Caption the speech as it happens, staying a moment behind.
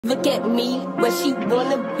Look at me, where she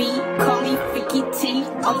wanna be. Call me Vicky T.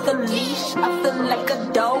 Off the leash, I feel like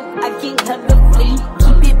a dog. I get her the flea,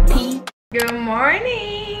 keep it pee. Good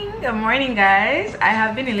morning guys. I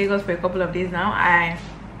have been in Lagos for a couple of days now.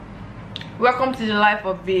 Welcome to the life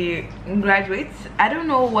of the graduates. I don't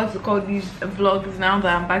know what to call these vlogs now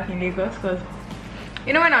that I'm back in Lagos, because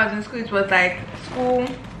you know when I was in school it was like school,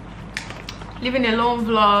 living alone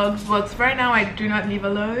vlogs, but right now I do not live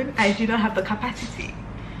alone. I do not have the capacity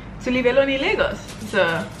to live alone in Lagos,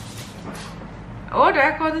 so what do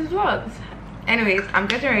I call these vlogs? Anyways, I'm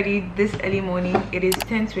getting ready this early morning. It is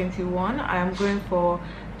 10:21. I am going for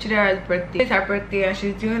Chidera's birthday. It's her birthday and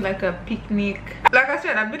she's doing like a picnic. Like I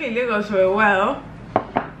said, I've been in Lagos for a while,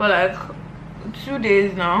 for like 2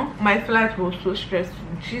 days now. My flight was so stressful.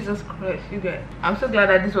 Jesus Christ, you guys. I'm so glad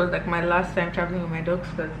that this was like my last time traveling with my dogs,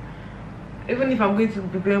 because even if I'm going to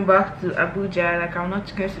be going back to Abuja, like I'm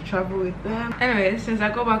not going to travel with them. Anyway, since I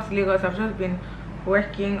go back to Lagos, I've just been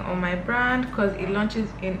working on my brand because it launches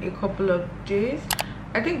in a couple of days.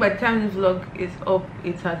 I think by the time this vlog is up,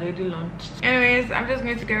 it has already launched. Anyways, I'm just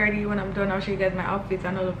going to get ready. When I'm done, I'll show you guys my outfits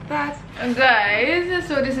and all of that. And guys,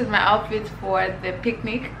 so this is my outfit for the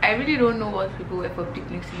picnic. I really don't know what people wear for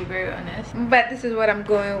picnics, to be very honest, but this is what I'm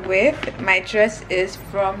going with. My dress is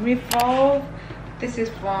from Revolve. This is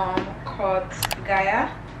from Gaia.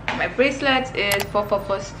 My bracelet is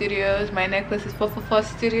 444 Studios. My necklace is 444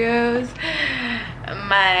 Studios.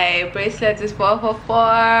 My bracelet is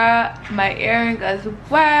 444. My earring as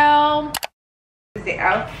well. This is the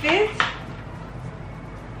outfit.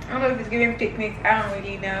 I don't know if it's giving picnics. I don't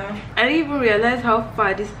really know. I didn't even realize how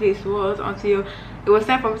far this place was until it was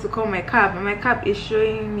time for me to call my cab, and my cab is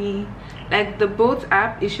showing me, like the boat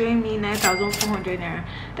app is showing me 9,400 naira.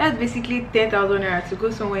 That's basically 10,000 naira to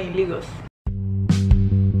go somewhere in Lagos.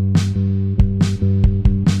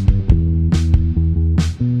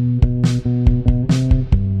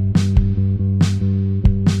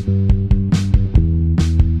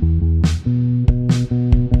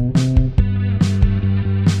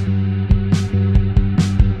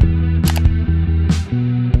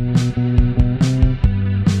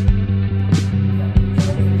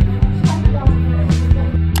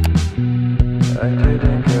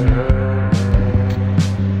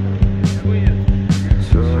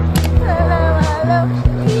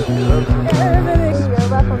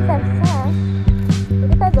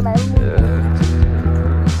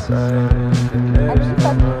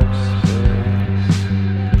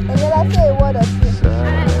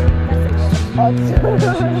 How did you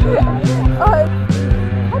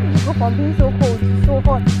go from being so cold to so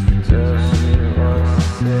hot?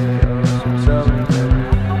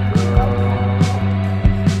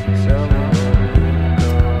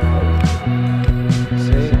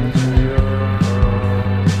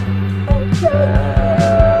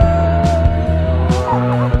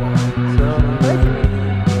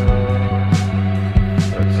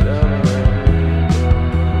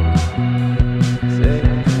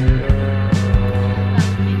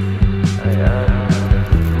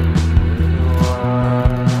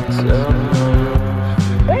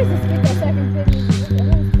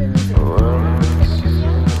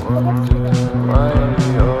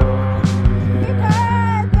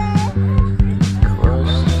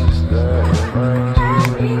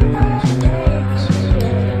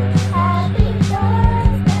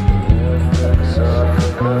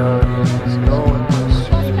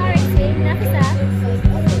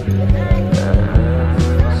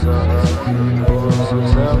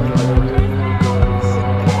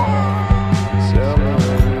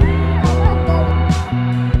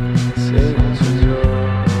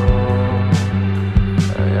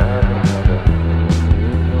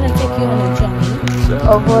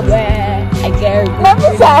 Over there, I get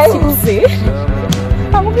tipsy.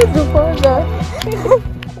 I'm going to follow.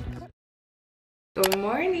 Good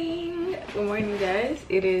morning guys.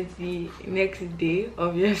 It is the next day,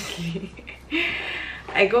 obviously.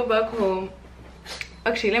 I go back home.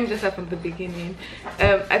 Actually, let me just start from the beginning.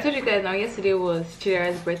 I told you guys now yesterday was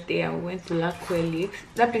Chidera's birthday and we went to Okoli.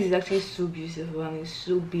 That place is actually so beautiful and it's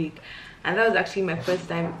so big, and that was actually my first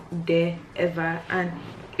time there ever, and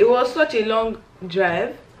it was such a long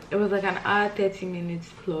drive. It was like an hour 30 minutes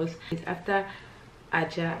plus. It's after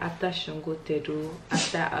Aja, after Shongo Tedo,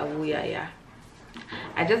 after Awuyaya.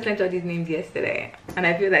 I just learned all these names yesterday and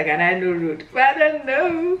I feel like I know road, but I don't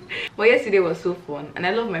know. But yesterday was so fun and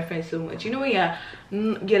I love my friends so much. You know,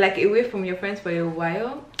 when you're like away from your friends for a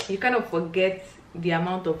while, you kind of forget the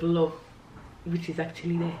amount of love which is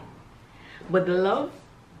actually there. But the love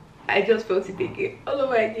I just felt it again. All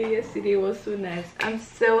over again yesterday was so nice. I'm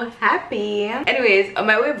so happy. Anyways, on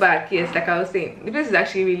my way back, yes, like I was saying, the place is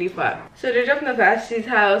actually really far. So they dropped me off at Ashley's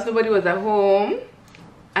house. Nobody was at home.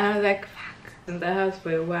 And I was like, fuck. In the house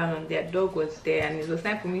for a while and their dog was there and it was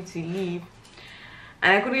time for me to leave.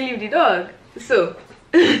 And I couldn't leave the dog. So,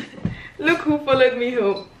 look who followed me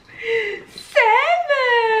home. 7!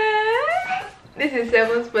 This is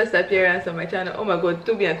 7's first appearance on my channel. Oh my god,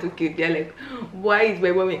 Toby and Tokyo, they're like, why is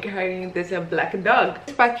my mommy carrying this black dog?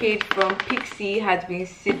 This package from Pixie has been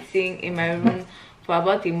sitting in my room for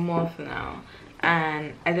about a month now.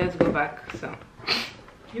 And I just go back, so.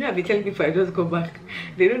 You know, I've been telling people I just go back.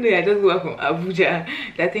 They don't know I just go back from Abuja.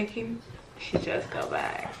 They're thinking, she just got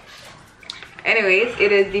back. Anyways,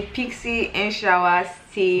 it is the Pixie In Shower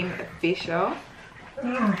Steam Facial.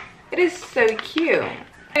 It is so cute.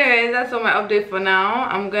 Anyways, that's all my update for now.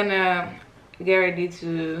 I'm gonna get ready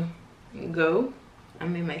to go.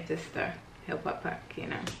 I'm in my sister. Help her pack, you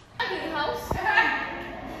know. House.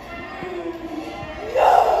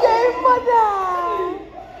 Yay, mother!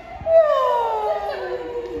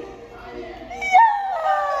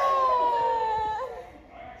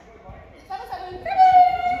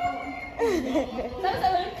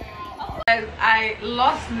 I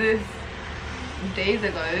lost this days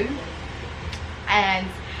ago and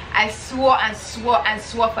I swore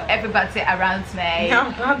for everybody around me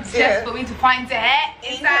just for me to find it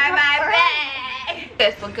inside my bag.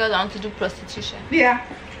 Yes, for girls I want to do prostitution. Yeah.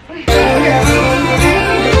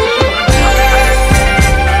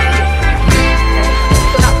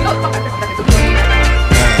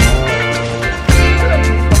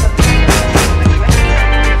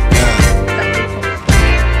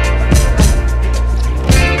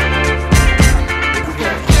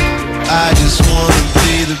 I just wanna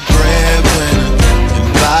be the breadwinner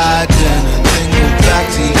and buy dinner, then go back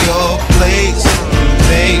to your place,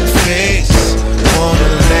 make face, wanna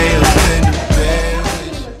lay up in the bed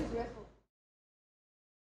with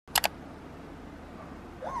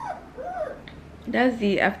you. That's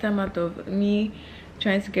the aftermath of me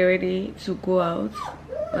trying to get ready to go out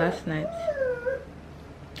last night.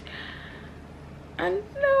 And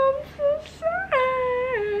now I'm so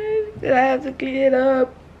sad. I have to clean it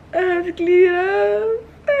up. I have to clean it up.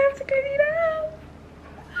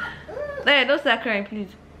 Hey, don't start crying, please.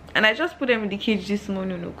 And I just put them in the cage this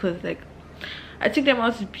morning, because like I took them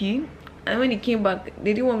out to pee, and when they came back,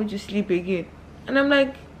 they didn't want me to sleep again. And I'm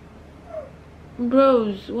like,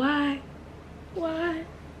 bros, why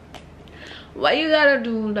you gotta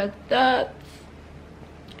do like that?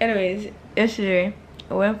 Anyways, yesterday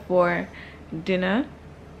I went for dinner.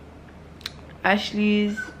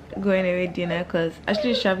 Ashley's going away dinner because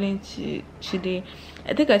Ashley is traveling to Chile.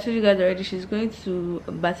 I think I told you guys already, she's going to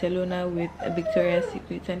Barcelona with Victoria's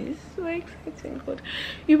Secret, and it's so exciting. God,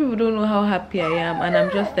 you people don't know how happy I am, and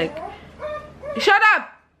I'm just like, shut up.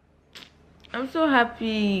 I'm so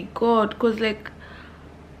happy, God, because like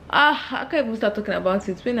I can't even start talking about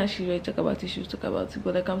it. When Ashley really talk about it, she'll talk about it,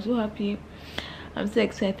 but like I'm so happy, I'm so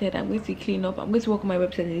excited. I'm going to clean up, I'm going to work on my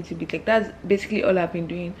website a little bit. Like that's basically all I've been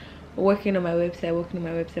doing, working on my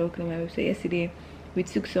website. Yesterday we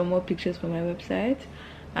took some more pictures for my website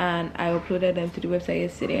and I uploaded them to the website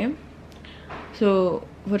yesterday. So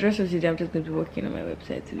for the rest of the day I'm just going to be working on my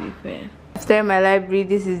website, to be fair. After my library,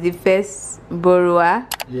 this is the first borrower.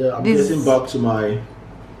 Yeah, I'm getting back to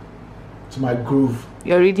my groove.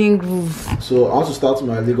 You're reading groove. So I want to start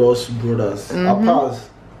my Lagos brothers. I pass.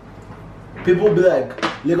 People be like,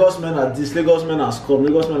 Lagos men are this, Lagos men are scum,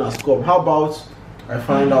 Lagos men are scum. How about I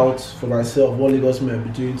find out for myself what Lagos men be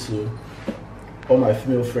doing to all my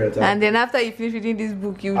female friends? And then after you finish reading this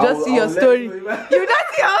book, you just see your story. You just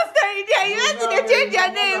see your story there. You know, they change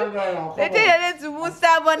your name. They change your name to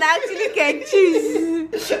Musa, but actually can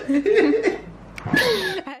choose.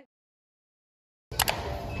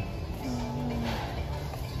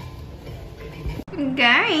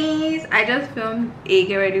 Guys, I just filmed a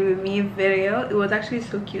get ready with me video. It was actually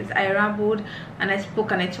so cute. I rambled and I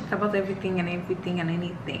spoke and I talked about everything and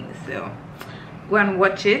anything. So go and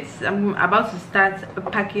watch it. I'm about to start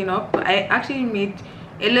packing up. I actually made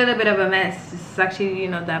a little bit of a mess. It's actually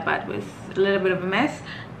not that bad, but it's a little bit of a mess.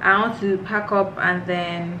 I want to pack up, and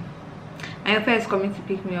then my friend is coming to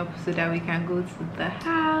pick me up so that we can go to the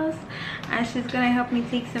house, and she's gonna help me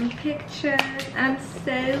take some pictures. I'm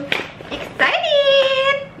so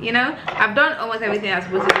excited. You know, I've done almost everything I was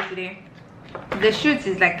supposed to do today. The shoot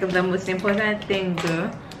is like the most important thing though,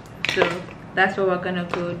 so that's what we're gonna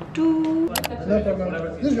go do.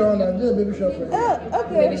 This is your own, do a baby shot. Oh,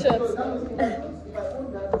 okay. Baby shots.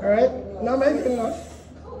 Alright, now my enough.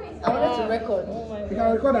 I wanted to record. You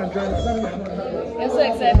can record and join us. I'm so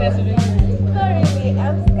excited to be here. Not really.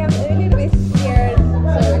 I'm a little bit scared. So,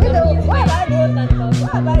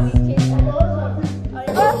 What about the change?